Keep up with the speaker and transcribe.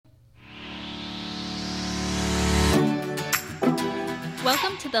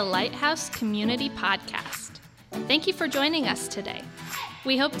Welcome to the Lighthouse Community Podcast. Thank you for joining us today.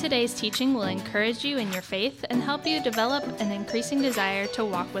 We hope today's teaching will encourage you in your faith and help you develop an increasing desire to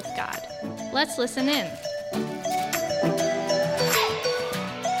walk with God. Let's listen in.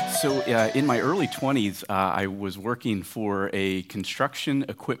 So in my early 20s, I was working for a construction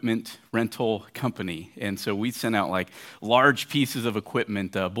equipment rental company. And so we sent out like large pieces of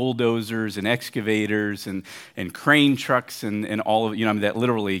equipment, bulldozers and excavators and crane trucks and all of, that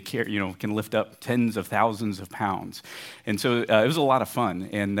literally can lift up tens of thousands of pounds. And so it was a lot of fun.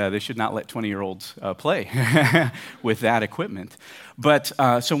 And they should not let 20-year-olds play with that equipment. But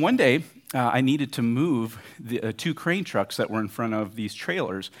so one day, I needed to move the two crane trucks that were in front of these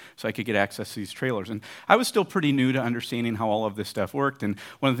trailers so I could get access to these trailers. And I was still pretty new to understanding how all of this stuff worked. And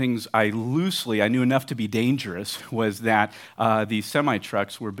one of the things I knew enough to be dangerous was that these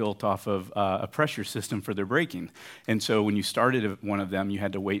semi-trucks were built off of a pressure system for their braking. And so when you started one of them, you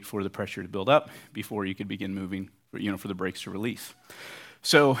had to wait for the pressure to build up before you could begin moving, for the brakes to release.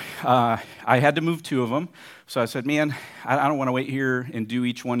 So I had to move two of them. So I said, man, I don't want to wait here and do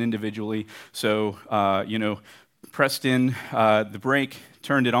each one individually. So, pressed in the brake,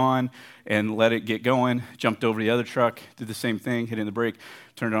 turned it on, and let it get going. Jumped over the other truck, did the same thing, hitting the brake,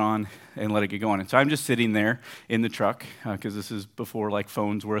 turned it on, and let it get going. And so I'm just sitting there in the truck, because this is before like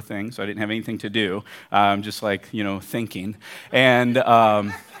phones were a thing, so I didn't have anything to do. I'm just thinking. And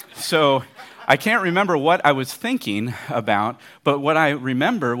so I can't remember what I was thinking about, but what I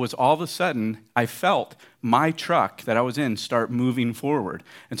remember was all of a sudden I felt my truck that I was in start moving forward.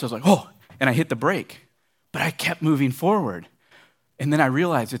 And so I was like, oh, and I hit the brake, but I kept moving forward. And then I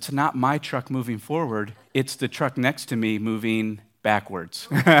realized it's not my truck moving forward, it's the truck next to me moving backwards,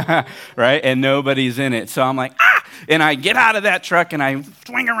 right? And nobody's in it. So I'm like, ah! And I get out of that truck and I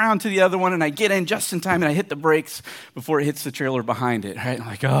swing around to the other one and I get in just in time and I hit the brakes before it hits the trailer behind it, right? I'm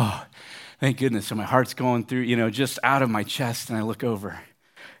like, oh, thank goodness. So my heart's going through, just out of my chest, and I look over,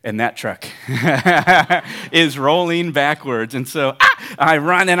 and that truck is rolling backwards. And so I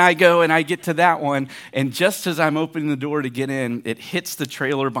run and I go and I get to that one, and just as I'm opening the door to get in, it hits the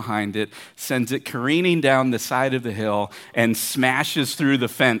trailer behind it, sends it careening down the side of the hill, and smashes through the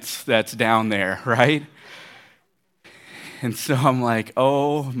fence that's down there, right? And so I'm like,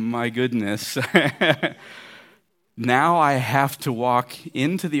 oh my goodness. Now I have to walk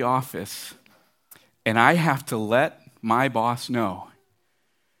into the office and I have to let my boss know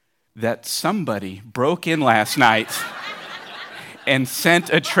that somebody broke in last night and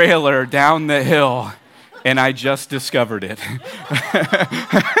sent a trailer down the hill and I just discovered it.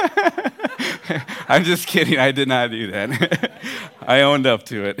 I'm just kidding. I did not do that. I owned up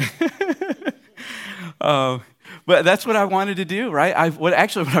to it. But that's what I wanted to do, right? What I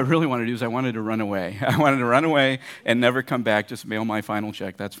really wanted to do is I wanted to run away. I wanted to run away and never come back, just mail my final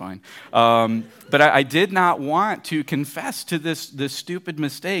check, that's fine. But I did not want to confess to this stupid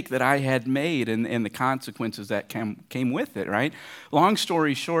mistake that I had made and the consequences that came with it, right? Long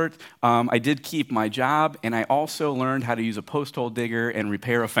story short, I did keep my job, and I also learned how to use a post hole digger and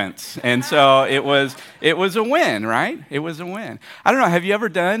repair a fence. And so it was a win, right? It was a win. I don't know, have you ever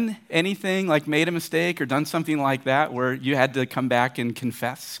done anything like made a mistake or done something like that where you had to come back and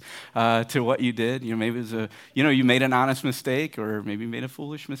confess to what you did? Maybe it was you made an honest mistake, or maybe you made a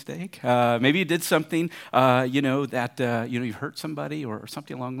foolish mistake. Maybe you did something, that you hurt somebody or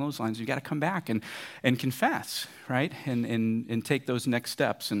something along those lines. You got to come back and confess, right? And take those next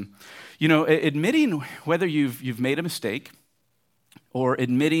steps. And admitting whether you've made a mistake, or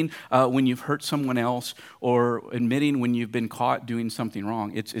admitting when you've hurt someone else, or admitting when you've been caught doing something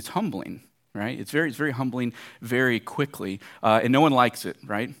wrong, it's humbling. Right? It's very humbling very quickly, and no one likes it,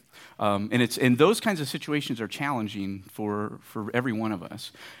 right? And those kinds of situations are challenging for every one of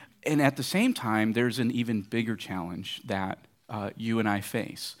us. And at the same time, there's an even bigger challenge that you and I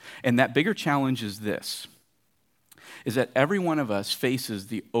face. And that bigger challenge is this, is that every one of us faces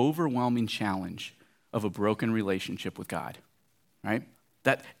the overwhelming challenge of a broken relationship with God, right?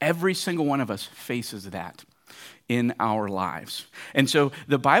 That every single one of us faces that in our lives. And so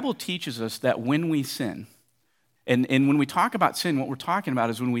the Bible teaches us that when we sin, and when we talk about sin, what we're talking about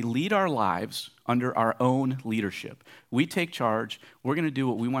is when we lead our lives under our own leadership. We take charge, we're going to do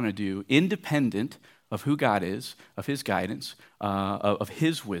what we want to do, independent of who God is, of his guidance, of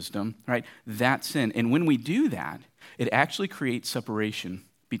his wisdom, right? That's sin. And when we do that, it actually creates separation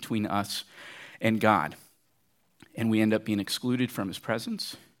between us and God. And we end up being excluded from his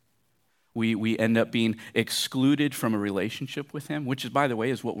presence. We end up being excluded from a relationship with him, which is, by the way,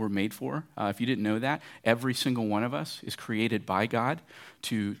 is what we're made for. If you didn't know that, every single one of us is created by God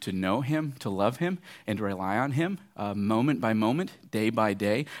to know him, to love him, and to rely on him moment by moment, day by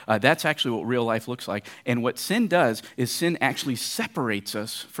day. That's actually what real life looks like. And what sin does is sin actually separates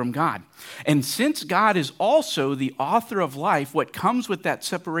us from God. And since God is also the author of life, what comes with that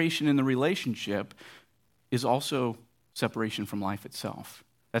separation in the relationship is also separation from life itself.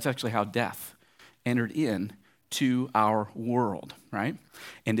 That's actually how death entered in to our world, right?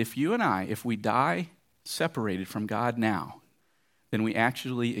 And if you and I, if we die separated from God now, then we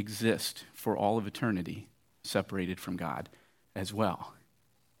actually exist for all of eternity separated from God as well.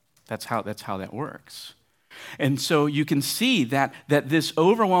 That's how that works. And so you can see that this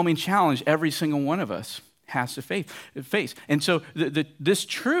overwhelming challenge every single one of us has to face. And so this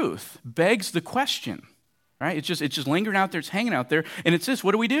truth begs the question, right? It's just lingering out there, it's hanging out there, and it's this: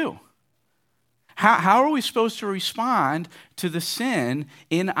 what do we do? How are we supposed to respond to the sin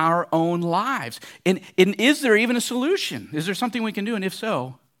in our own lives? And is there even a solution? Is there something we can do? And if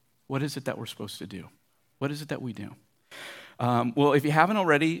so, what is it that we're supposed to do? What is it that we do? Well, if you haven't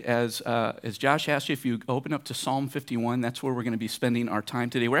already, as Josh asked you, if you open up to Psalm 51, that's where we're going to be spending our time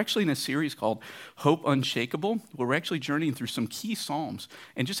today. We're actually in a series called Hope Unshakable, where we're actually journeying through some key Psalms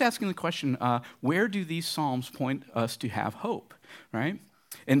and just asking the question, where do these Psalms point us to have hope, right?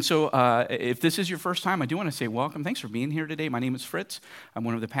 And so if this is your first time, I do want to say welcome. Thanks for being here today. My name is Fritz. I'm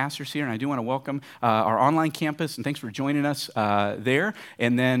one of the pastors here, and I do want to welcome our online campus, and thanks for joining us there.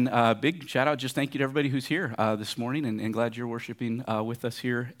 And then big shout out, just thank you to everybody who's here this morning, and glad you're worshiping with us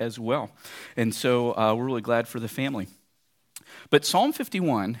here as well. And so we're really glad for the family. But Psalm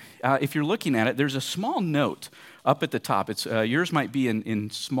 51, if you're looking at it, there's a small note up at the top. It's yours might be in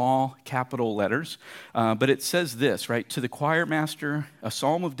small capital letters, but it says this, right? To the choir master, a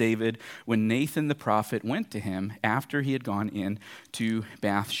psalm of David, when Nathan the prophet went to him after he had gone in to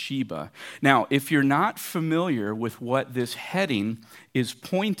Bathsheba. Now, if you're not familiar with what this heading is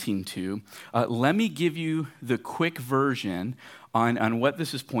pointing to, let me give you the quick version on what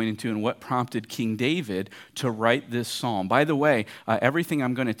this is pointing to and what prompted King David to write this psalm. By the way, everything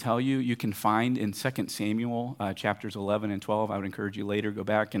I'm going to tell you, you can find in 2 Samuel chapters 11 and 12. I would encourage you later, go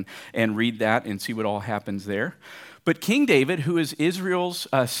back and read that and see what all happens there. But King David, who is Israel's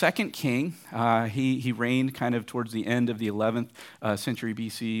second king, he reigned kind of towards the end of the 11th century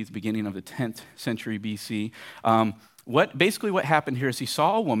BC, the beginning of the 10th century BC. What happened here is he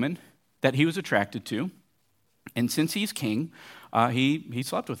saw a woman that he was attracted to, and since he's king, he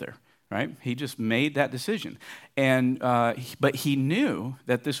slept with her, right? He just made that decision. But he knew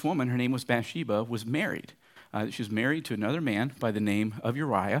that this woman, her name was Bathsheba, was married. She was married to another man by the name of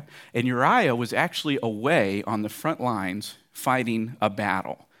Uriah, and Uriah was actually away on the front lines fighting a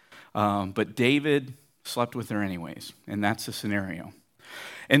battle. But David slept with her anyways, and that's the scenario.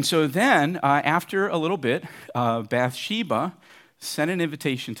 And so then, after a little bit, Bathsheba sent an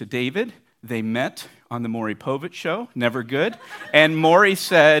invitation to David. They met on the Maury Povich show, never good. And Maury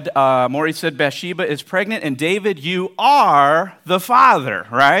said, Bathsheba is pregnant, and David, you are the father,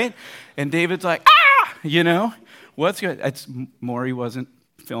 right? And David's like, what's good? Maury wasn't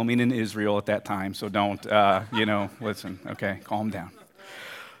filming in Israel at that time, so don't, listen, okay, calm down.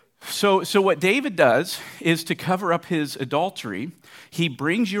 So what David does is to cover up his adultery, he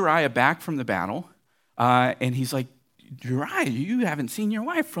brings Uriah back from the battle, and he's like, Uriah, you haven't seen your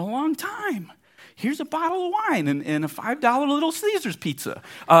wife for a long time. Here's a bottle of wine and a $5 Little Caesars pizza.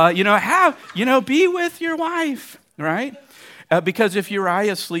 Be with your wife, right? Because if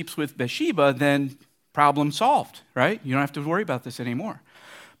Uriah sleeps with Bathsheba, then problem solved, right? You don't have to worry about this anymore.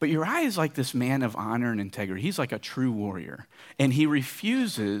 But Uriah is like this man of honor and integrity. He's like a true warrior. And he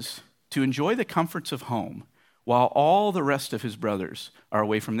refuses to enjoy the comforts of home while all the rest of his brothers are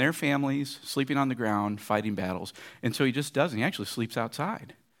away from their families, sleeping on the ground, fighting battles. And so he just doesn't. He actually sleeps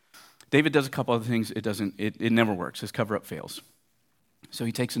outside. David does a couple other things. It never works. His cover-up fails. So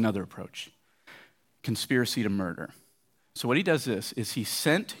he takes another approach, conspiracy to murder. So what he does is he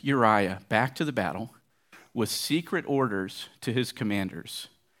sent Uriah back to the battle with secret orders to his commanders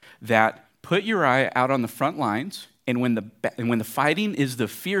that put Uriah out on the front lines, and when the fighting is the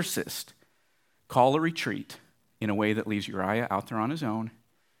fiercest, call a retreat in a way that leaves Uriah out there on his own,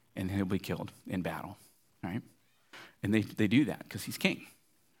 and he'll be killed in battle, right? And they do that because he's king,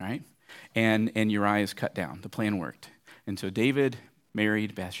 right? And Uriah is cut down. The plan worked. And so David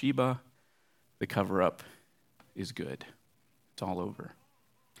married Bathsheba. The cover-up is good. It's all over.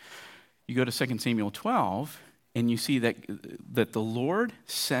 You go to 2 Samuel 12, and you see that the Lord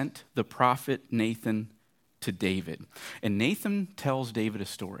sent the prophet Nathan to David. And Nathan tells David a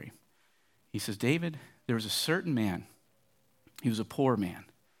story. He says, David, there was a certain man. He was a poor man.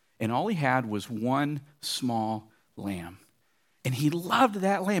 And all he had was one small lamb. And he loved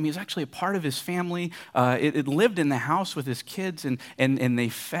that lamb. He was actually a part of his family. It lived in the house with his kids, and they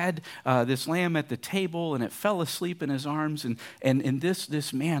fed this lamb at the table, and it fell asleep in his arms. And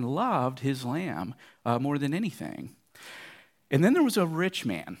this man loved his lamb more than anything. And then there was a rich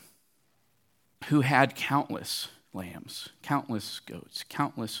man who had countless lambs, countless goats,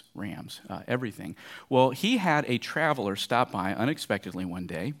 countless rams, everything. Well, he had a traveler stop by unexpectedly one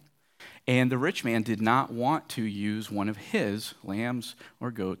day, and the rich man did not want to use one of his lambs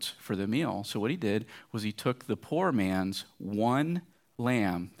or goats for the meal. So what he did was he took the poor man's one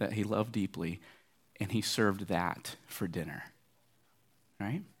lamb that he loved deeply, and he served that for dinner,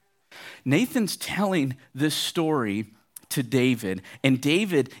 right? Nathan's telling this story to David, and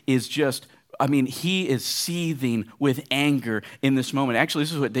David is just, he is seething with anger in this moment. Actually,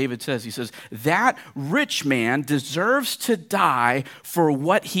 this is what David says. He says, that rich man deserves to die for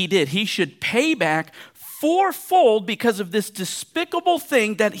what he did. He should pay back fourfold because of this despicable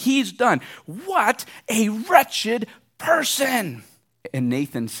thing that he's done. What a wretched person. And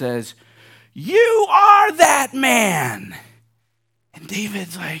Nathan says, you are that man. And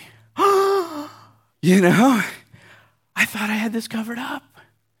David's like, oh, I thought I had this covered up.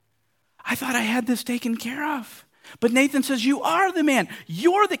 I thought I had this taken care of. But Nathan says, you are the man.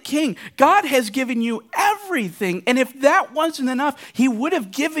 You're the king. God has given you everything. And if that wasn't enough, he would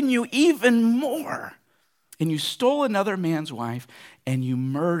have given you even more. And you stole another man's wife and you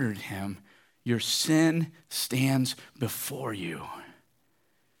murdered him. Your sin stands before you.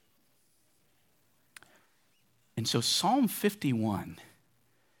 And so Psalm 51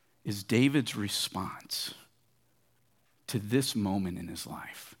 is David's response to this moment in his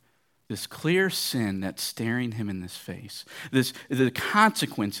life. This clear sin that's staring him in the face. The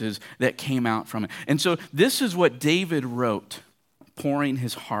consequences that came out from it. And so this is what David wrote, pouring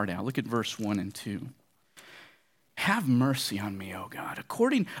his heart out. Look at verse 1 and 2. Have mercy on me, O God,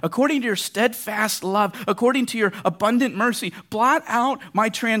 according to your steadfast love, according to your abundant mercy. Blot out my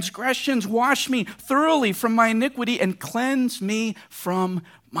transgressions, wash me thoroughly from my iniquity, and cleanse me from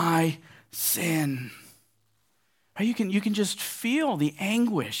my sin. You can just feel the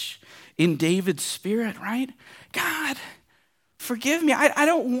anguish in David's spirit, right? God, forgive me. I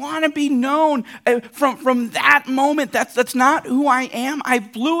don't want to be known from that moment. That's not who I am. I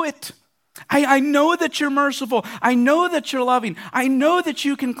blew it. I know that you're merciful. I know that you're loving. I know that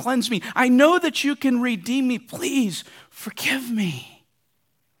you can cleanse me. I know that you can redeem me. Please forgive me.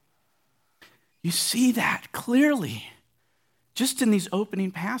 You see that clearly just in these opening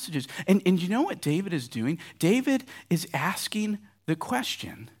passages. And you know what David is doing? David is asking the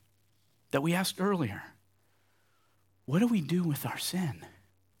question that we asked earlier. What do we do with our sin?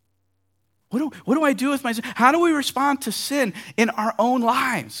 What do I do with my sin? How do we respond to sin in our own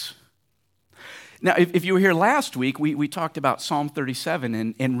lives? Now, if you were here last week, we talked about Psalm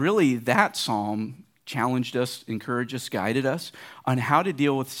 37, and really that psalm challenged us, encouraged us, guided us on how to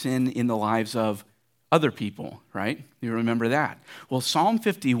deal with sin in the lives of other people, right? You remember that. Well, Psalm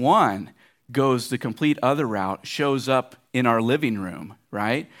 51 goes the complete other route, shows up in our living room,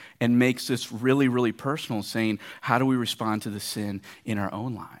 right? And makes this really, really personal, saying, how do we respond to the sin in our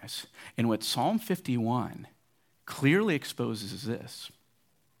own lives? And what Psalm 51 clearly exposes is this.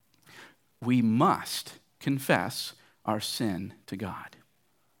 We must confess our sin to God.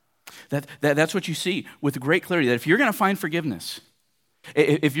 That's what you see with great clarity, that if you're going to find forgiveness,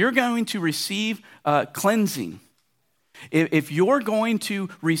 if you're going to receive cleansing, if you're going to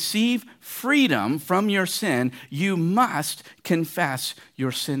receive freedom from your sin, you must confess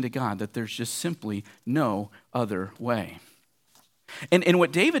your sin to God, that there's just simply no other way. And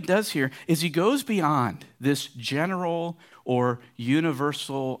what David does here is he goes beyond this general or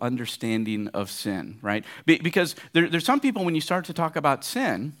universal understanding of sin, right? Because there's some people, when you start to talk about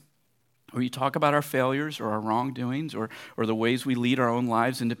sin, or you talk about our failures or our wrongdoings or the ways we lead our own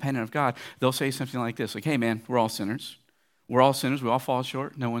lives independent of God, they'll say something like this, like, hey man, we're all sinners. We're all sinners. We all fall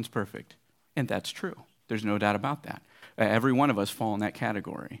short. No one's perfect. And that's true. There's no doubt about that. Every one of us fall in that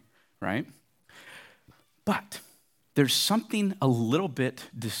category, right? But there's something a little bit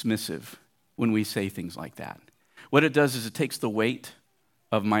dismissive when we say things like that. What it does is it takes the weight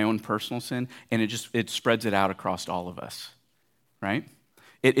of my own personal sin and it spreads it out across all of us, right?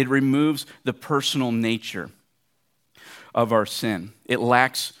 It removes the personal nature of our sin. It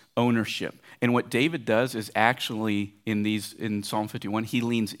lacks ownership. And what David does is actually in Psalm 51, he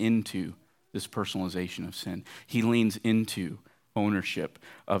leans into this personalization of sin. He leans into ownership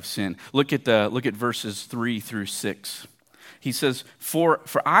of sin. Look at verses 3 through 6. He says, for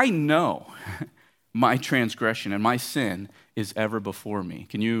I know my transgression and my sin is ever before me.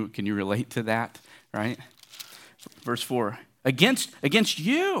 Can you relate to that, right? Verse 4, against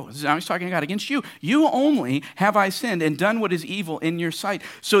you, now he's talking to God, against you only have I sinned and done what is evil in your sight,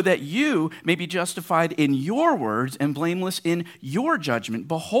 so that you may be justified in your words and blameless in your judgment.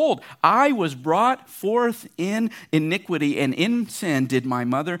 Behold, I was brought forth in iniquity, and in sin did my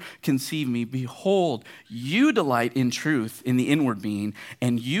mother conceive me. Behold, you delight in truth in the inward being,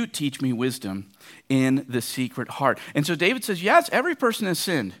 and you teach me wisdom in the secret heart. And so David says, yes, every person has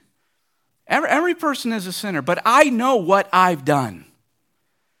sinned. Every person is a sinner, but I know what I've done.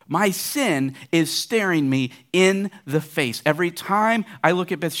 My sin is staring me in the face. Every time I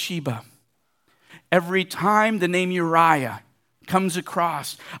look at Bathsheba, every time the name Uriah comes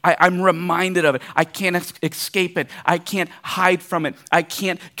across, I'm reminded of it. I can't escape it. I can't hide from it. I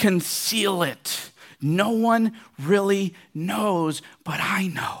can't conceal it. No one really knows, but I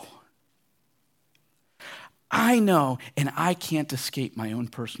know. I know, and I can't escape my own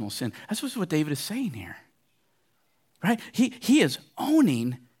personal sin. That's what David is saying here, right? He is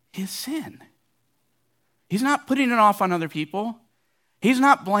owning his sin. He's not putting it off on other people. He's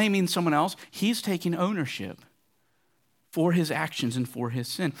not blaming someone else. He's taking ownership for his actions and for his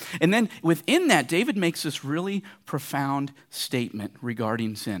sin. And then within that, David makes this really profound statement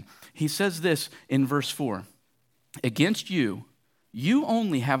regarding sin. He says this in verse 4, against you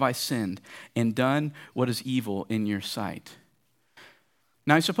only have I sinned and done what is evil in your sight.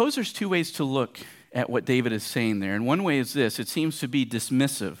 Now, I suppose there's two ways to look at what David is saying there. And one way is this: it seems to be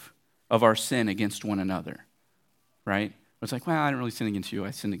dismissive of our sin against one another, right? It's like, well, I didn't really sin against you.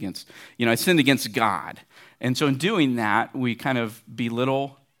 I sinned against God. And so in doing that, we kind of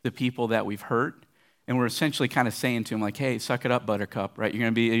belittle the people that we've hurt. And we're essentially kind of saying to them, like, hey, suck it up, buttercup, right?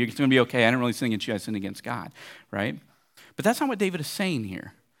 You're going to be okay. I didn't really sin against you. I sinned against God, right? But that's not what David is saying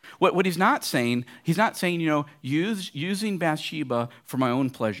here. What he's not saying, using Bathsheba for my own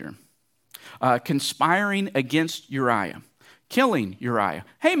pleasure, conspiring against Uriah, killing Uriah.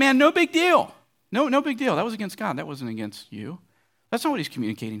 Hey, man, no big deal. No big deal. That was against God. That wasn't against you. That's not what he's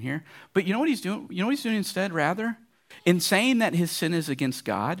communicating here. But you know what he's doing? You know what he's doing instead, rather? In saying that his sin is against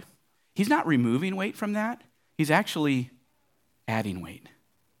God, he's not removing weight from that. He's actually adding weight.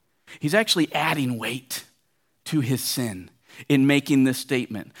 He's actually adding weight to his sin in making this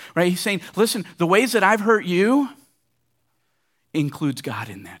statement, right? He's saying, listen, the ways that I've hurt you includes God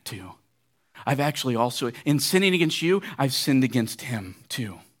in that too. I've actually also, in sinning against you, I've sinned against him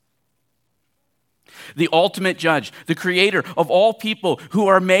too. The ultimate judge, the creator of all people who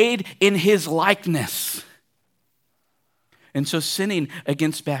are made in his likeness. And so sinning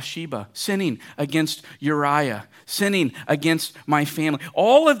against Bathsheba, sinning against Uriah, sinning against my family,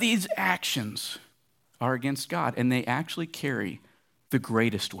 all of these actions are against God, and they actually carry the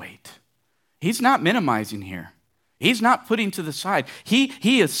greatest weight. He's not minimizing here. He's not putting to the side.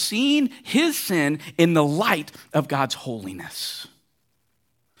 He has seen his sin in the light of God's holiness.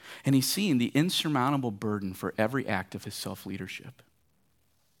 And he's seeing the insurmountable burden for every act of his self-leadership.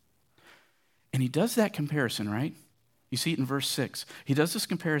 And he does that comparison, right? You see it in verse 6. He does this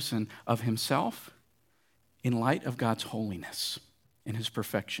comparison of himself in light of God's holiness and his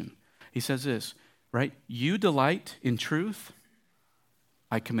perfection. He says this, right? You delight in truth,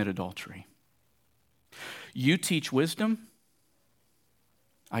 I commit adultery. You teach wisdom,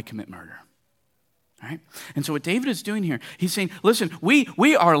 I commit murder. Right? And so what David is doing here, he's saying, listen,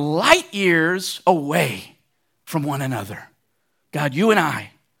 we are light years away from one another. God, you and I.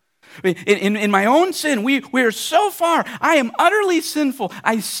 In my own sin, we are so far. I am utterly sinful.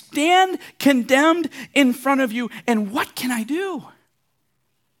 I stand condemned in front of you. And what can I do?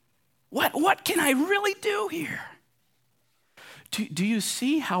 What can I really do here? Do you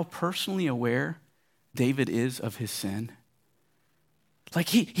see how personally aware David is of his sin? Like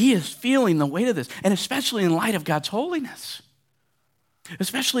he is feeling the weight of this, and especially in light of God's holiness,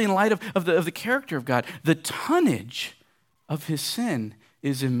 especially in light of the character of God, the tonnage of his sin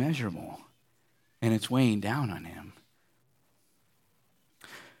is immeasurable, and it's weighing down on him.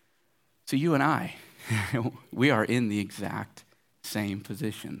 So you and I, we are in the exact same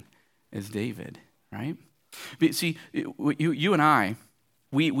position as David, right? But see, you and I,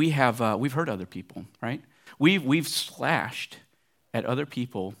 we've hurt other people, right? We've slashed at other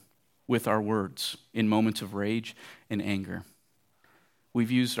people with our words in moments of rage and anger.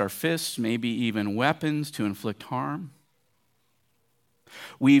 We've used our fists, maybe even weapons, to inflict harm.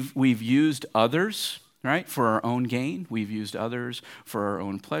 We've used others, right, for our own gain. We've used others for our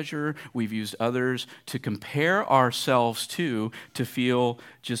own pleasure. We've used others to compare ourselves to feel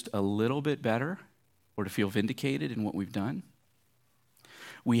just a little bit better or to feel vindicated in what we've done.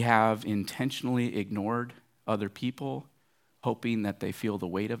 We have intentionally ignored other people, hoping that they feel the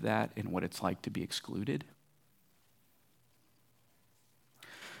weight of that and what it's like to be excluded.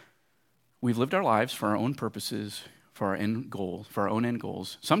 We've lived our lives for our own purposes, for our own end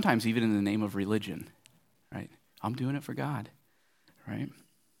goals, sometimes even in the name of religion, right? I'm doing it for God, right?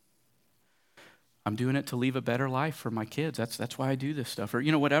 I'm doing it to leave a better life for my kids. That's why I do this stuff, or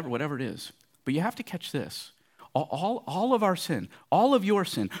whatever it is. But you have to catch this. All of our sin, all of your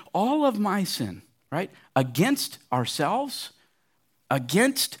sin, all of my sin, right? Against ourselves,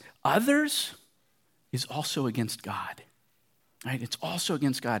 against others, is also against God. Right? It's also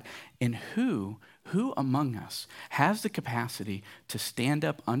against God. And who among us has the capacity to stand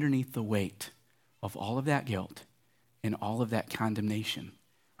up underneath the weight of all of that guilt and all of that condemnation?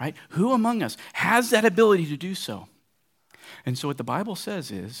 Right? Who among us has that ability to do so? And so what the Bible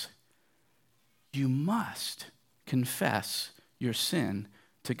says is, you must confess your sin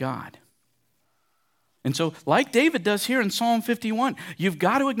to God. And so, like David does here in Psalm 51, you've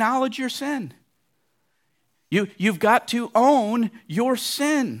got to acknowledge your sin. You've got to own your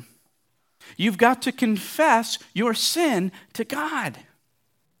sin. You've got to confess your sin to God.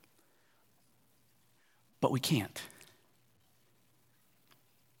 But we can't.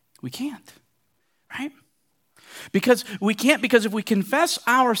 We can't, right? Because if we confess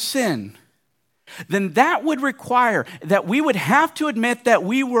our sin, then that would require that we would have to admit that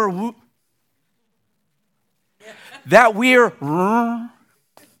we're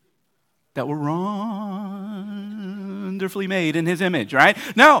wonderfully made in his image, right?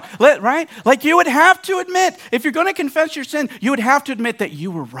 No, right? Like you would have to admit, if you're going to confess your sin, you would have to admit that you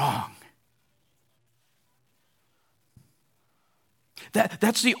were wrong.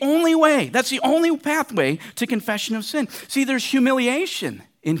 That's the only way. That's the only pathway to confession of sin. See, there's humiliation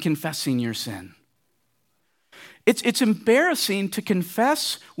in confessing your sin. It's embarrassing to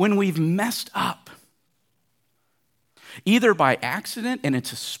confess when we've messed up. Either by accident, and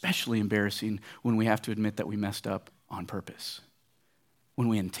it's especially embarrassing when we have to admit that we messed up on purpose. When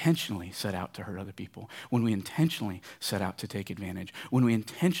we intentionally set out to hurt other people. When we intentionally set out to take advantage. When we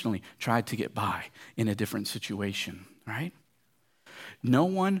intentionally tried to get by in a different situation, right? No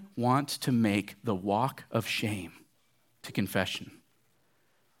one wants to make the walk of shame to confession.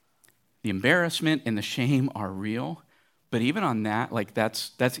 The embarrassment and the shame are real, but even on that, like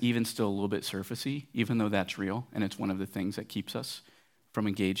that's even still a little bit surfacey, even though that's real, and it's one of the things that keeps us from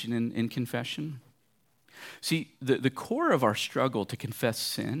engaging in confession. See, the core of our struggle to confess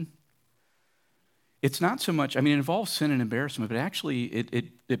sin, it's not so much, it involves sin and embarrassment, but actually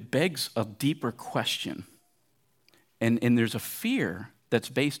it begs a deeper question. And there's a fear that's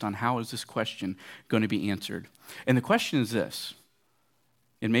based on how is this question going to be answered. And the question is this,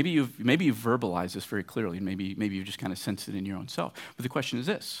 and maybe you've verbalized this very clearly, and maybe you've just kind of sensed it in your own self. But the question is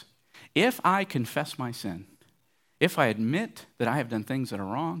this: if I confess my sin, if I admit that I have done things that are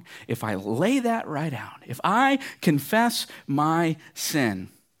wrong, if I lay that right out, if I confess my sin,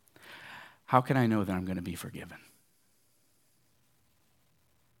 how can I know that I'm going to be forgiven?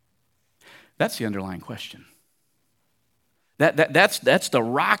 That's the underlying question. That's the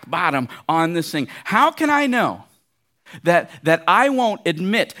rock bottom on this thing. How can I know that I won't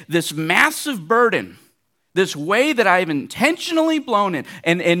admit this massive burden, this way that I've intentionally blown it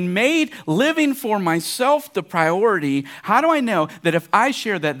and made living for myself the priority? How do I know that if I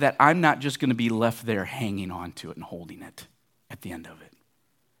share that I'm not just going to be left there hanging on to it and holding it at the end of it?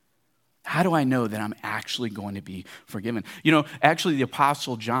 How do I know that I'm actually going to be forgiven? Actually the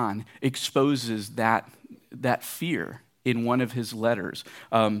Apostle John exposes that fear in one of his letters.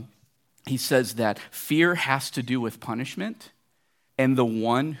 He says that fear has to do with punishment, and the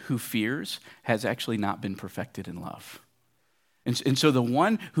one who fears has actually not been perfected in love. And so the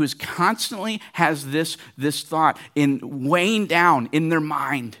one who is constantly has this thought in weighing down in their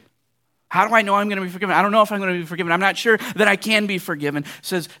mind, how do I know I'm going to be forgiven? I don't know if I'm going to be forgiven. I'm not sure that I can be forgiven.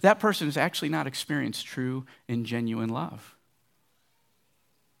 Says that person has actually not experienced true and genuine love.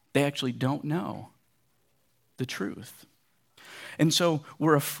 They actually don't know the truth. And so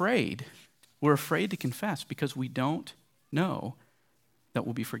we're afraid to confess because we don't know that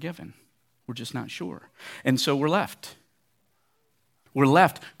we'll be forgiven. We're just not sure. And so we're left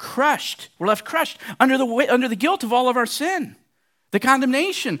crushed. We're left crushed under the guilt of all of our sin, the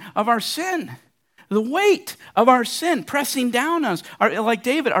condemnation of our sin, the weight of our sin pressing down us. Like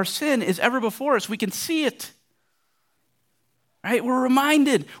David, our sin is ever before us. We can see it. Right? We're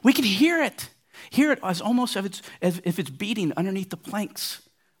reminded. We can hear it. Hear it as almost as if it's beating underneath the planks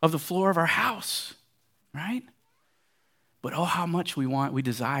of the floor of our house, right? But oh, how much we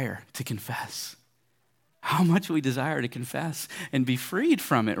desire to confess. how much we desire to confess and be freed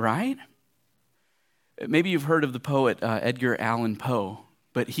from it, right? Maybe you've heard of the poet Edgar Allan Poe,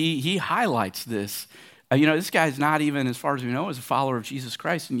 but he highlights this. This guy's not even, as far as we know, is a follower of Jesus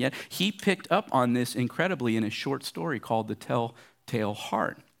Christ, and yet he picked up on this incredibly in a short story called The Telltale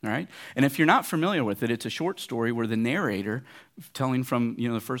Heart. All right? And if you're not familiar with it, it's a short story where the narrator, telling from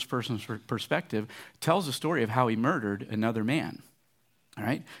the first person's perspective, tells the story of how he murdered another man. All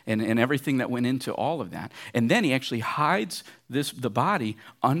right? And everything that went into all of that. And then he actually hides the body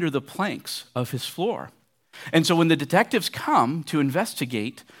under the planks of his floor. And so when the detectives come to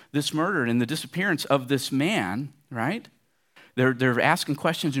investigate this murder and the disappearance of this man, right? They're asking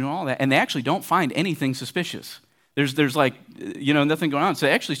questions and all that, and they actually don't find anything suspicious. There's like, nothing going on. So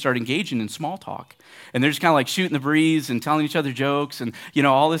they actually start engaging in small talk. And they're just kind of like shooting the breeze and telling each other jokes and,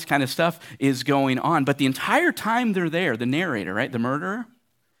 all this kind of stuff is going on. But the entire time they're there, the narrator, right, the murderer,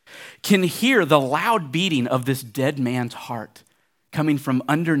 can hear the loud beating of this dead man's heart coming from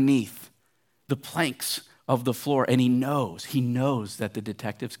underneath the planks of the floor. And he knows that the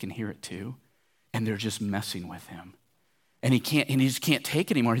detectives can hear it too. And they're just messing with him. And he just can't take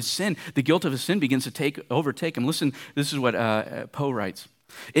it anymore. His sin, the guilt of his sin begins to overtake him. Listen, this is what Poe writes.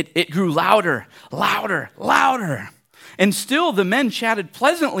 It grew louder, louder, louder. And still the men chatted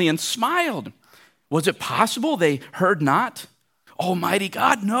pleasantly and smiled. Was it possible they heard not? Almighty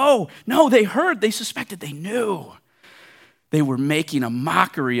God, no, they heard, they suspected, they knew. They were making a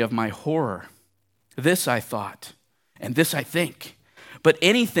mockery of my horror. This I thought, and this I think. But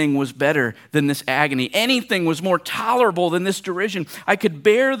anything was better than this agony. Anything was more tolerable than this derision. I could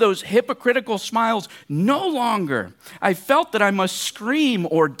bear those hypocritical smiles no longer. I felt that I must scream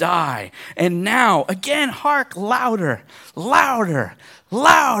or die. And now, again, hark, louder, louder,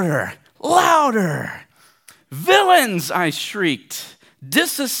 louder, louder. Villains, I shrieked.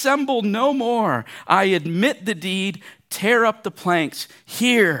 Disassemble no more. I admit the deed. Tear up the planks.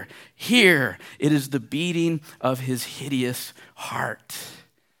 Here, it is the beating of his hideous heart.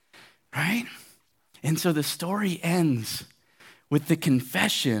 Right? And so the story ends with the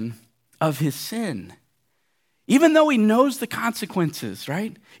confession of his sin. Even though he knows the consequences,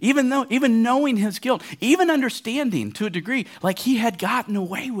 right? Even knowing his guilt, even understanding to a degree like he had gotten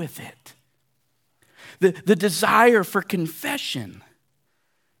away with it. The desire for confession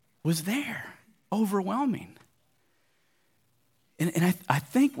was there, overwhelming. And I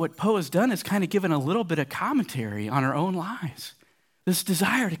think what Poe has done is kind of given a little bit of commentary on our own lives. This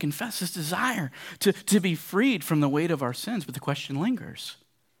desire to confess, this desire to be freed from the weight of our sins. But the question lingers,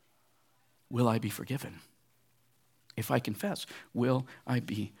 will I be forgiven? If I confess, will I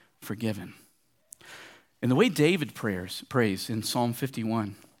be forgiven? And the way David prays in Psalm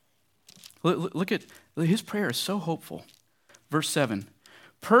 51, look at his prayer is so hopeful. Verse 7,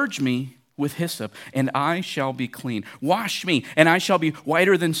 purge me with hyssop, and I shall be clean. Wash me, and I shall be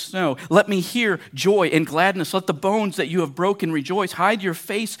whiter than snow. Let me hear joy and gladness. Let the bones that you have broken rejoice. Hide your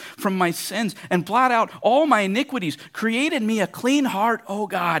face from my sins, and blot out all my iniquities. Create in me a clean heart, O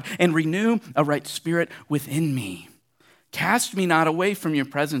God, and renew a right spirit within me. Cast me not away from your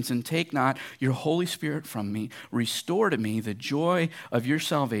presence, and take not your Holy Spirit from me. Restore to me the joy of your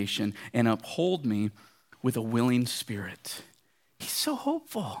salvation, and uphold me with a willing spirit. He's so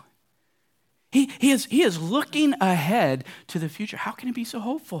hopeful. He is looking ahead to the future. How can he be so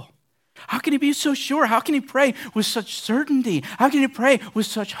hopeful? How can he be so sure? How can he pray with such certainty? How can he pray with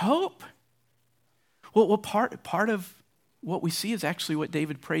such hope? Well, part of what we see is actually what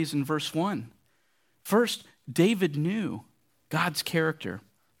David prays in verse 1. First, David knew God's character,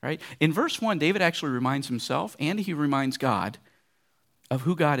 right? In verse 1, David actually reminds himself and he reminds God of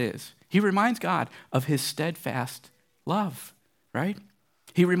who God is. He reminds God of his steadfast love, right?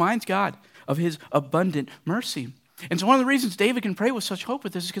 He reminds God of his abundant mercy. And so one of the reasons David can pray with such hope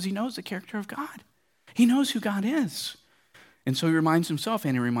with this is because he knows the character of God. He knows who God is. And so he reminds himself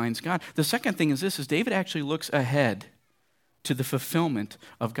and he reminds God. The second thing is David actually looks ahead to the fulfillment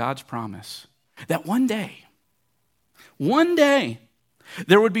of God's promise. That one day,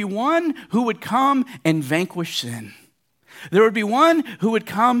 there would be one who would come and vanquish sin. There would be one who would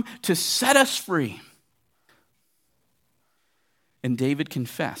come to set us free. And David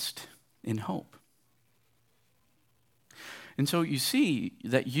confessed in hope. And so you see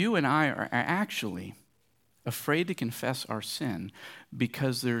that you and I are actually afraid to confess our sin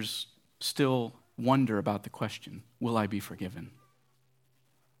because there's still wonder about the question, will I be forgiven?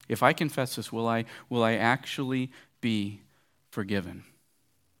 If I confess this, will I actually be forgiven?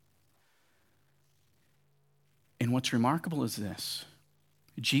 And what's remarkable is this.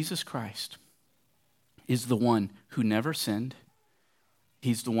 Jesus Christ is the one who never sinned.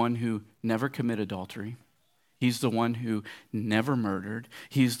 He's the one who never committed adultery. He's the one who never murdered.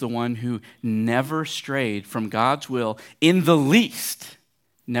 He's the one who never strayed from God's will in the least.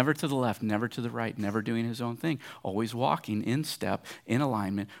 Never to the left, never to the right, never doing his own thing. Always walking in step, in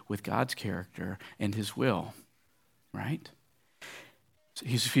alignment with God's character and his will. Right? So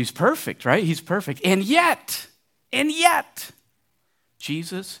he's perfect, right? He's perfect. And yet,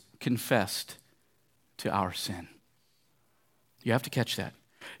 Jesus confessed to our sin. You have to catch that.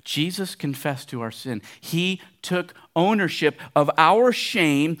 Jesus confessed to our sin. He took ownership of our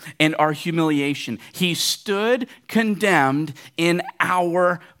shame and our humiliation. He stood condemned in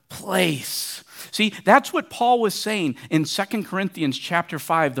our place. See, that's what Paul was saying in 2 Corinthians chapter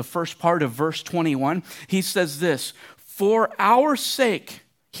 5, the first part of verse 21. He says this, for our sake,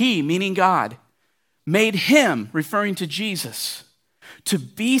 he, meaning God, made him, referring to Jesus, to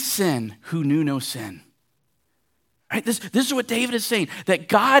be sin who knew no sin. Right? This is what David is saying, that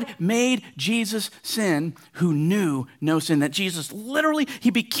God made Jesus sin who knew no sin, that Jesus literally, he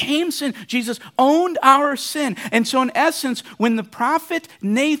became sin. Jesus owned our sin. And so in essence, when the prophet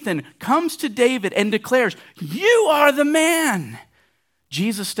Nathan comes to David and declares, you are the man,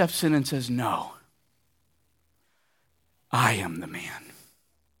 Jesus steps in and says, no, I am the man.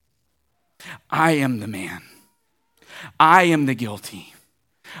 I am the man. I am the guilty.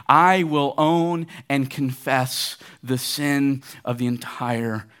 I will own and confess the sin of the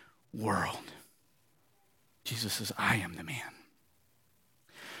entire world. Jesus says, I am the man.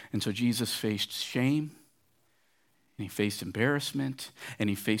 And so Jesus faced shame, and he faced embarrassment, and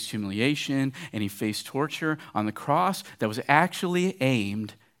he faced humiliation, and he faced torture on the cross that was actually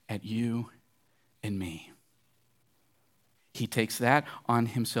aimed at you and me. He takes that on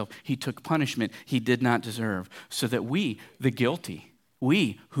himself. He took punishment he did not deserve so that we, the guilty,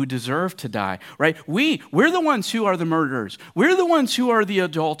 we who deserve to die, right? We're the ones who are the murderers. We're the ones who are the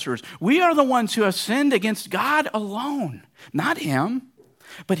adulterers. We are the ones who have sinned against God alone, not him.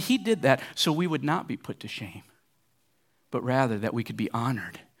 But he did that so we would not be put to shame, but rather that we could be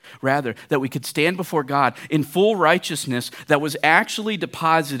honored. Rather, that we could stand before God in full righteousness that was actually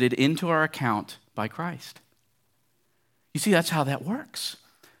deposited into our account by Christ. You see, that's how that works.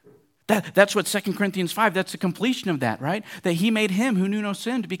 That's what 2 Corinthians 5, that's the completion of that, right? That he made him who knew no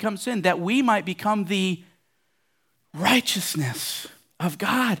sin to become sin, that we might become the righteousness of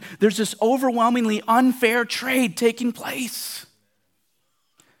God. There's this overwhelmingly unfair trade taking place.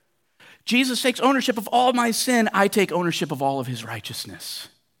 Jesus takes ownership of all my sin. I take ownership of all of his righteousness.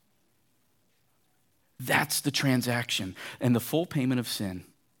 That's the transaction. And the full payment of sin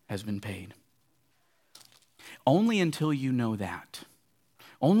has been paid. Only until you know that.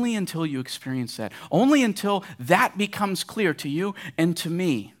 Only until you experience that. Only until that becomes clear to you and to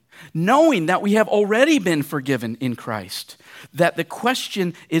me. Knowing that we have already been forgiven in Christ. That the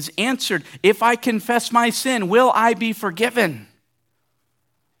question is answered. If I confess my sin, will I be forgiven?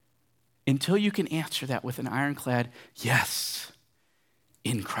 Until you can answer that with an ironclad yes.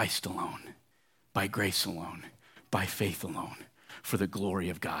 In Christ alone. By grace alone. By faith alone. For the glory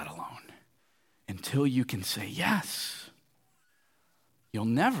of God alone. Until you can say yes. You'll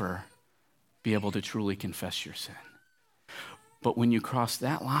never be able to truly confess your sin. But when you cross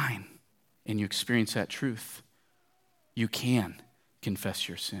that line and you experience that truth, you can confess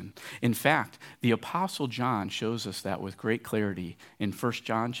your sin. In fact, the Apostle John shows us that with great clarity in 1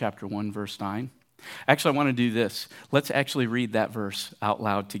 John chapter 1, verse 9. Actually, I want to do this. Let's actually read that verse out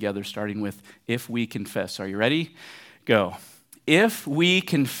loud together, starting with, if we confess. Are you ready? Go. If we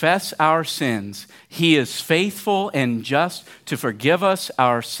confess our sins, he is faithful and just to forgive us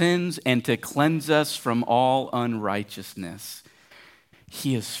our sins and to cleanse us from all unrighteousness.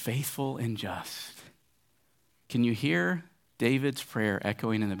 He is faithful and just. Can you hear David's prayer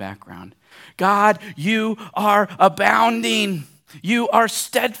echoing in the background? God, you are abounding. You are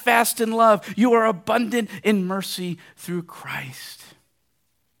steadfast in love. You are abundant in mercy through Christ.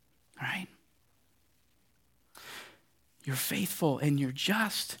 All right? You're faithful and you're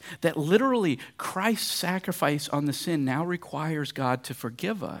just. That literally Christ's sacrifice on the sin now requires God to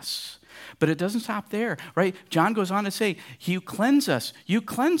forgive us. But it doesn't stop there, right? John goes on to say, you cleanse us. You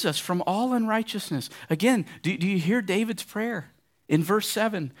cleanse us from all unrighteousness. Again, do you hear David's prayer? In verse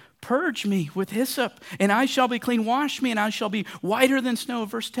 7, purge me with hyssop, and I shall be clean. Wash me, and I shall be whiter than snow.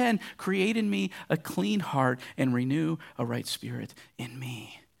 Verse 10, create in me a clean heart and renew a right spirit in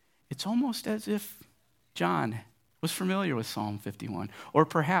me. It's almost as if John was familiar with Psalm 51. Or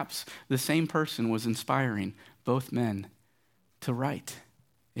perhaps the same person was inspiring both men to write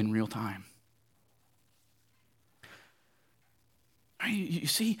in real time. You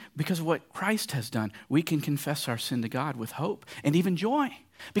see, because of what Christ has done, we can confess our sin to God with hope and even joy.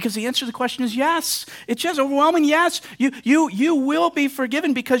 Because the answer to the question is yes. It's just overwhelming yes. You will be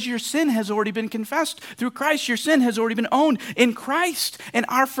forgiven because your sin has already been confessed. Through Christ, your sin has already been owned in Christ. And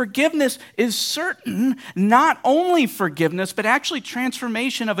our forgiveness is certain, not only forgiveness, but actually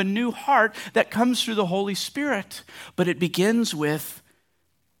transformation of a new heart that comes through the Holy Spirit. But it begins with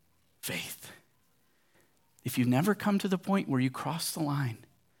faith. If you've never come to the point where you cross the line,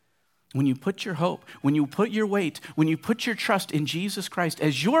 when you put your hope, when you put your weight, when you put your trust in Jesus Christ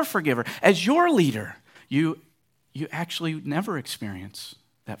as your forgiver, as your leader, you actually never experience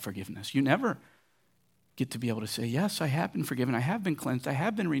that forgiveness. You never get to be able to say, yes, I have been forgiven, I have been cleansed, I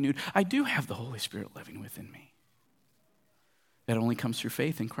have been renewed, I do have the Holy Spirit living within me. That only comes through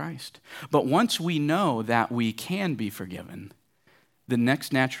faith in Christ. But once we know that we can be forgiven, the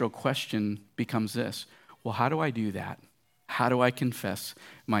next natural question becomes this: well, how do I do that? How do I confess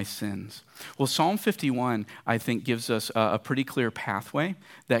my sins? Well, Psalm 51, I think, gives us a pretty clear pathway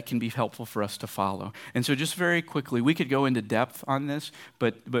that can be helpful for us to follow. And so just very quickly, we could go into depth on this,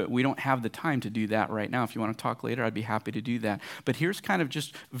 but we don't have the time to do that right now. If you want to talk later, I'd be happy to do that. But here's kind of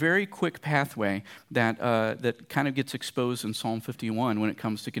just very quick pathway that kind of gets exposed in Psalm 51 when it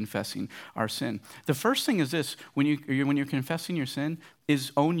comes to confessing our sin. The first thing is this: when you're confessing your sin,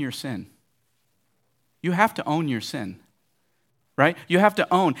 is own your sin. You have to own your sin. Right? You have to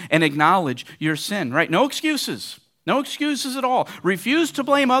own and acknowledge your sin, right? No excuses. No excuses at all. Refuse to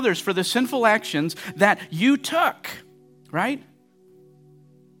blame others for the sinful actions that you took, right?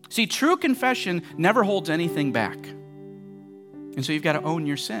 See, true confession never holds anything back. And so you've got to own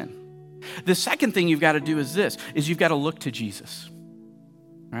your sin. The second thing you've got to do is this, is you've got to look to Jesus,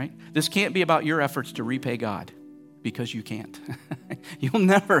 right? This can't be about your efforts to repay God, because you can't. You'll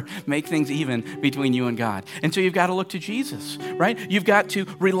never make things even between you and God. And so you've got to look to Jesus, right? You've got to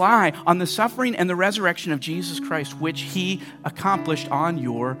rely on the suffering and the resurrection of Jesus Christ, which he accomplished on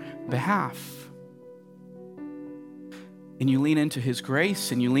your behalf. And you lean into his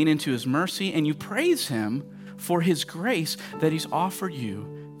grace, and you lean into his mercy, and you praise him for his grace that he's offered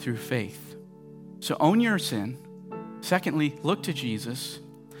you through faith. So own your sin. Secondly, look to Jesus.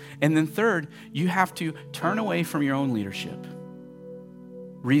 And then third, you have to turn away from your own leadership.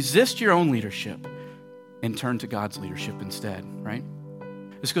 Resist your own leadership and turn to God's leadership instead, right?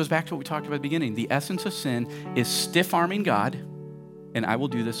 This goes back to what we talked about at the beginning. The essence of sin is stiff-arming God, and I will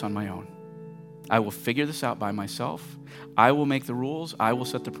do this on my own. I will figure this out by myself. I will make the rules. I will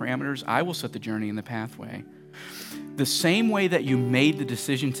set the parameters. I will set the journey and the pathway. The same way that you made the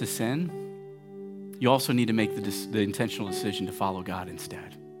decision to sin, you also need to make the intentional decision to follow God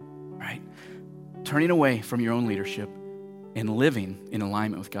instead. Right? Turning away from your own leadership and living in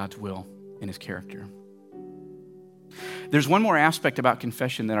alignment with God's will and his character. There's one more aspect about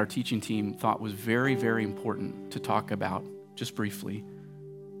confession that our teaching team thought was very, very important to talk about, just briefly,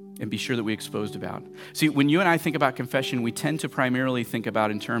 and be sure that we exposed about. See, when you and I think about confession, we tend to primarily think about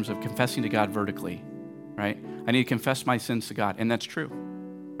in terms of confessing to God vertically, right? I need to confess my sins to God, and that's true,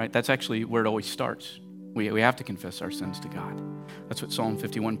 right? That's actually where it always starts. We have to confess our sins to God. That's what Psalm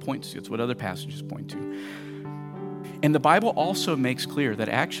 51 points to. It's what other passages point to. And the Bible also makes clear that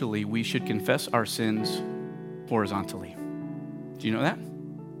actually we should confess our sins horizontally. Do you know that?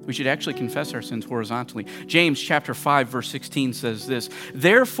 We should actually confess our sins horizontally. James chapter 5, verse 16 says this: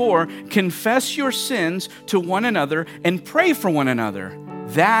 "Therefore, confess your sins to one another and pray for one another,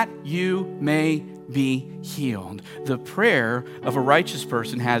 that you may be healed." The prayer of a righteous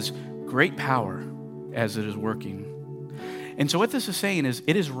person has great power as it is working. And so what this is saying is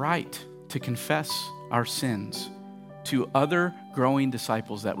it is right to confess our sins to other growing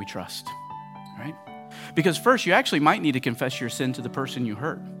disciples that we trust, right? Because first, you actually might need to confess your sin to the person you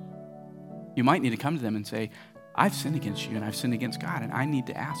hurt. You might need to come to them and say, I've sinned against you and I've sinned against God and I need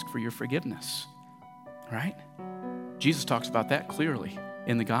to ask for your forgiveness, right? Jesus talks about that clearly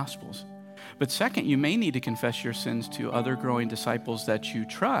in the Gospels. But second, you may need to confess your sins to other growing disciples that you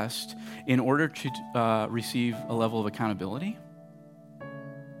trust in order to receive a level of accountability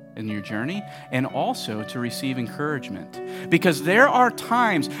in your journey, and also to receive encouragement. Because there are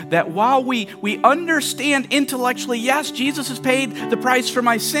times that while we understand intellectually, yes, Jesus has paid the price for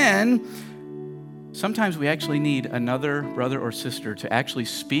my sin, sometimes we actually need another brother or sister to actually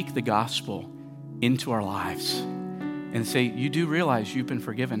speak the gospel into our lives and say, you do realize you've been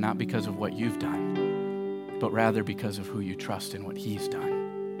forgiven not because of what you've done, but rather because of who you trust and what he's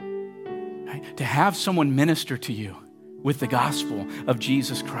done. Right? To have someone minister to you with the gospel of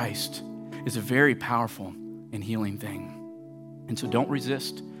Jesus Christ is a very powerful and healing thing. And so don't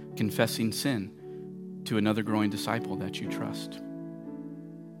resist confessing sin to another growing disciple that you trust.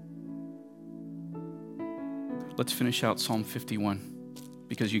 Let's finish out Psalm 51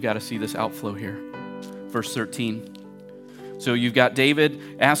 because you got to see this outflow here. Verse 13. So you've got David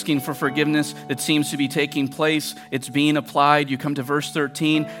asking for forgiveness that seems to be taking place. It's being applied. You come to verse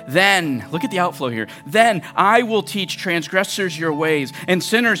 13. Then, look at the outflow here. Then I will teach transgressors your ways, and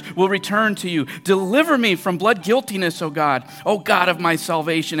sinners will return to you. Deliver me from blood guiltiness, O God of my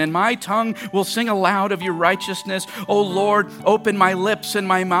salvation, and my tongue will sing aloud of your righteousness. O Lord, open my lips, and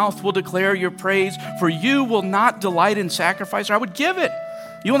my mouth will declare your praise, for you will not delight in sacrifice, or I would give it.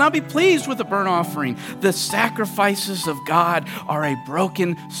 You will not be pleased with a burnt offering. The sacrifices of God are a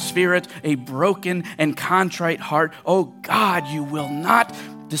broken spirit, a broken and contrite heart. Oh God, you will not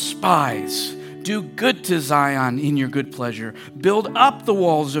despise. Do good to Zion in your good pleasure. Build up the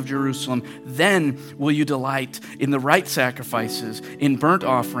walls of Jerusalem. Then will you delight in the right sacrifices, in burnt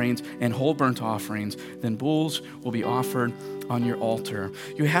offerings and whole burnt offerings. Then bulls will be offered on your altar.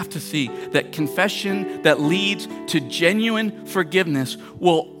 You have to see that confession that leads to genuine forgiveness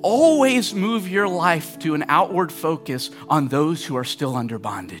will always move your life to an outward focus on those who are still under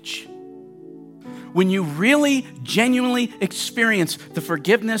bondage. When you really, genuinely experience the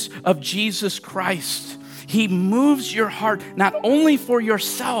forgiveness of Jesus Christ, He moves your heart not only for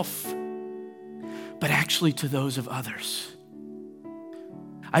yourself, but actually to those of others.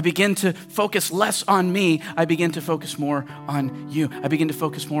 I begin to focus less on me. I begin to focus more on you. I begin to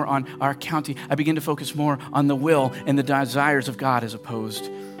focus more on our county. I begin to focus more on the will and the desires of God as opposed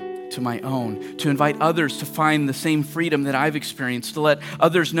to my own, to invite others to find the same freedom that I've experienced, to let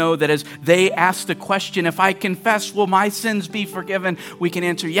others know that as they ask the question, if I confess, will my sins be forgiven? We can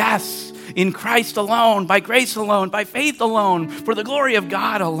answer yes, in Christ alone, by grace alone, by faith alone, for the glory of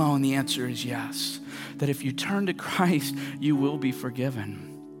God alone. The answer is yes, that if you turn to Christ, you will be forgiven.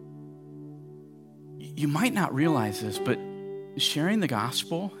 You might not realize this, but sharing the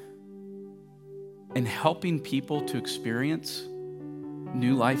gospel and helping people to experience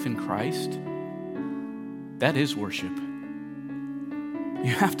new life in Christ, that is worship.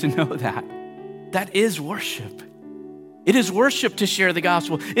 You have to know that. That is worship. It is worship to share the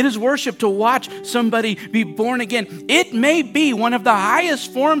gospel. It is worship to watch somebody be born again. It may be one of the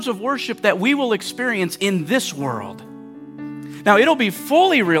highest forms of worship that we will experience in this world. Now, it'll be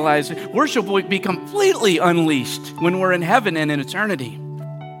fully realized. Worship will be completely unleashed when we're in heaven and in eternity.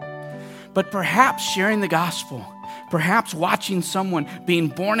 But perhaps sharing the gospel, perhaps watching someone being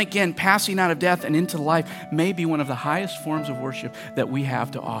born again, passing out of death and into life, may be one of the highest forms of worship that we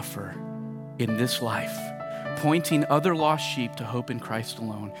have to offer in this life, pointing other lost sheep to hope in Christ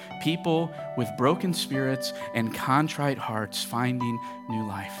alone, people with broken spirits and contrite hearts finding new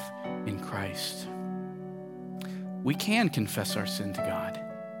life in Christ. We can confess our sin to God,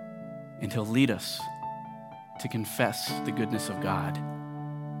 and He'll lead us to confess the goodness of God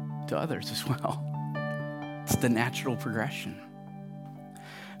to others as well. It's the natural progression.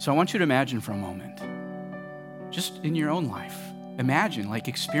 So I want you to imagine for a moment, just in your own life, imagine like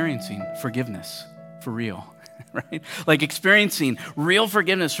experiencing forgiveness for real, right? Like experiencing real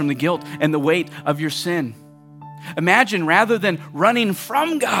forgiveness from the guilt and the weight of your sin. Imagine rather than running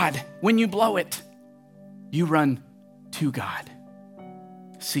from God when you blow it, you run to God,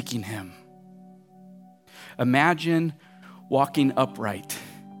 seeking Him. Imagine walking upright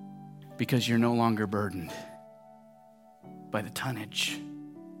because you're no longer burdened by the tonnage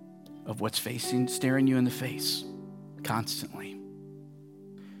of what's staring you in the face constantly.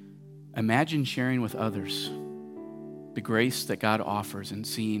 Imagine sharing with others the grace that God offers and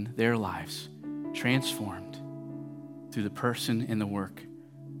seeing their lives transformed through the person and the work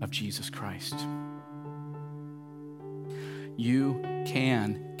of Jesus Christ. You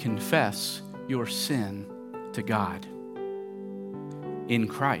can confess your sin to God. In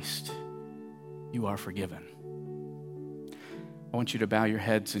Christ, you are forgiven. I want you to bow your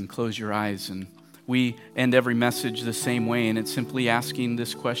heads and close your eyes. And we end every message the same way, and it's simply asking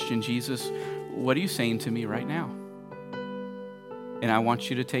this question: Jesus, what are you saying to me right now? And I want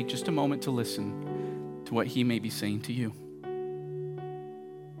you to take just a moment to listen to what He may be saying to you.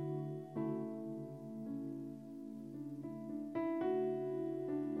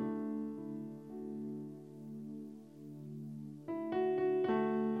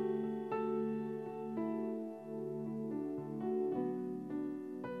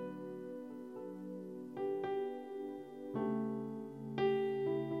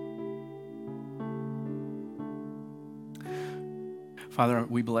 Father,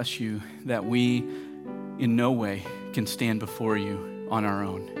 we bless you that we in no way can stand before you on our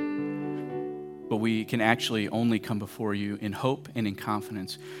own. but we can actually only come before you in hope and in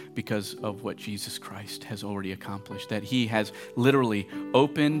confidence because of what Jesus Christ has already accomplished, that he has literally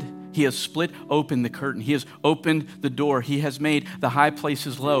he has split open the curtain. He has opened the door. He has made the high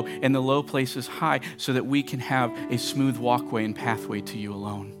places low and the low places high so that we can have a smooth walkway and pathway to you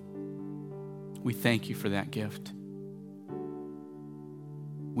alone. We thank you for that gift.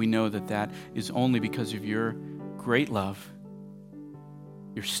 We know that that is only because of your great love,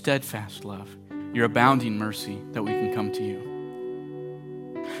 your steadfast love, your abounding mercy that we can come to you.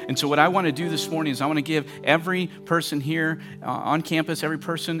 And so what I want to do this morning is I want to give every person here on campus, every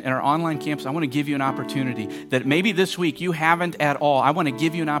person in our online campus, I want to give you an opportunity that maybe this week you haven't at all. I want to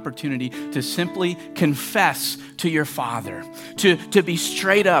give you an opportunity to simply confess to your Father, to be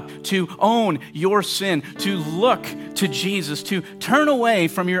straight up, to own your sin, to look to Jesus, to turn away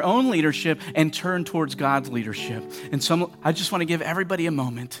from your own leadership and turn towards God's leadership. And so I just want to give everybody a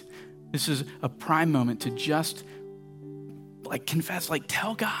moment. This is a prime moment to just confess,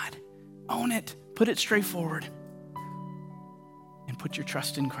 tell God, own it, put it straight forward, and put your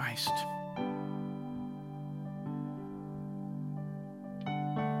trust in Christ.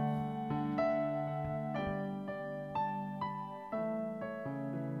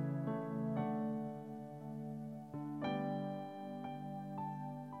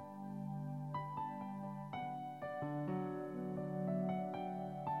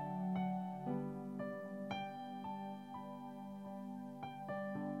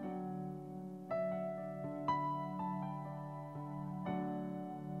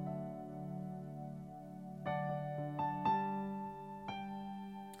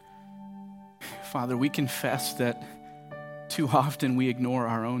 Father, we confess that too often we ignore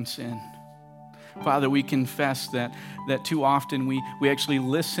our own sin. Father, we confess that too often we actually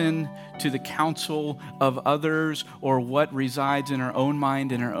listen to the counsel of others or what resides in our own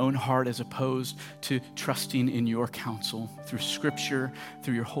mind and our own heart as opposed to trusting in your counsel through Scripture,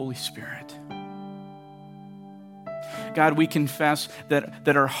 through your Holy Spirit. God, we confess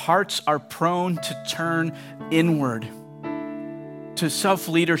that our hearts are prone to turn inward, to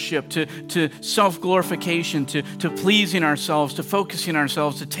self-leadership, to self-glorification, to pleasing ourselves, to focusing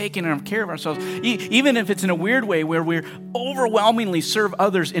ourselves, to taking care of ourselves, even if it's in a weird way where we're overwhelmingly serve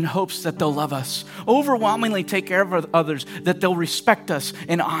others in hopes that they'll love us, overwhelmingly take care of others, that they'll respect us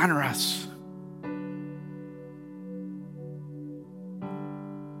and honor us.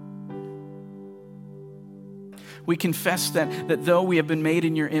 We confess that though we have been made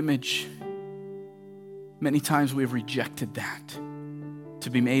in your image, many times we have rejected that, to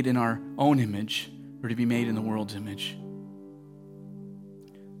be made in our own image or to be made in the world's image.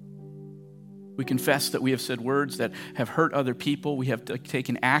 We confess that we have said words that have hurt other people. We have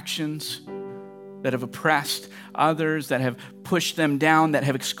taken actions that have oppressed others, that have pushed them down, that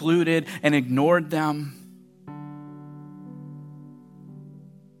have excluded and ignored them.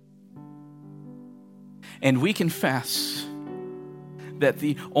 And we confess that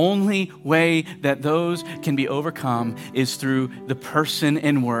the only way that those can be overcome is through the person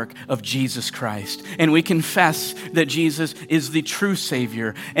and work of Jesus Christ. And we confess that Jesus is the true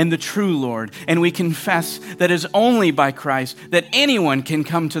Savior and the true Lord. And we confess that it is only by Christ that anyone can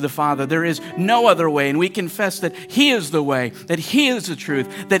come to the Father. There is no other way. And we confess that He is the way, that He is the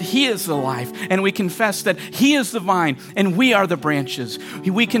truth, that He is the life. And we confess that He is the vine and we are the branches.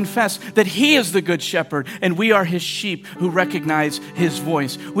 We confess that He is the good shepherd and we are His sheep who recognize His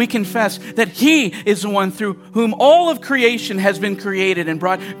voice. We confess that He is the one through whom all of creation has been created and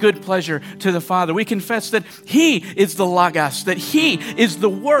brought good pleasure to the Father. We confess that He is the Logos, that He is the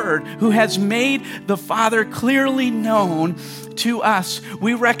Word who has made the Father clearly known to us.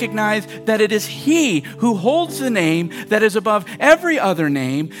 We recognize that it is He who holds the name that is above every other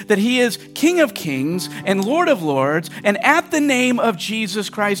name, that He is King of kings and Lord of lords, and at the name of Jesus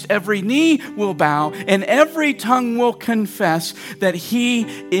Christ, every knee will bow and every tongue will confess that He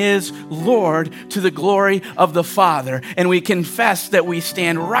is Lord to the glory of the Father. And we confess that we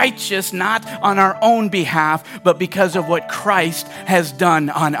stand righteous not on our own behalf, but because of what Christ has done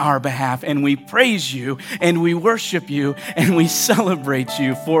on our behalf. And we praise You and we worship You and we celebrate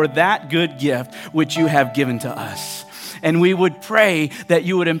You for that good gift which You have given to us. And we would pray that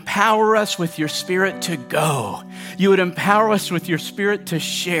You would empower us with Your Spirit to go. You would empower us with Your Spirit to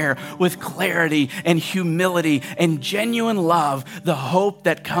share with clarity and humility and genuine love the hope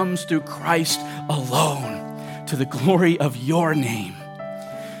that comes through Christ alone, to the glory of Your name.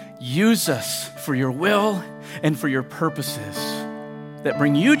 Use us for Your will and for Your purposes that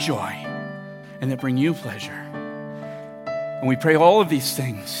bring You joy and that bring You pleasure. And we pray all of these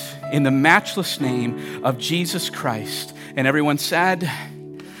things in the matchless name of Jesus Christ. And everyone said,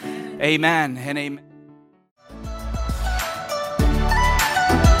 Amen and amen.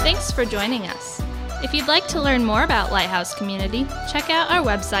 Thanks for joining us. If you'd like to learn more about Lighthouse Community, check out our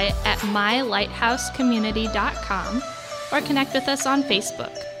website at mylighthousecommunity.com or connect with us on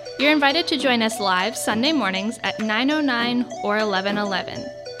Facebook. You're invited to join us live Sunday mornings at 9:09 or 11:11.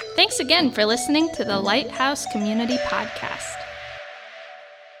 Thanks again for listening to the Lighthouse Community Podcast.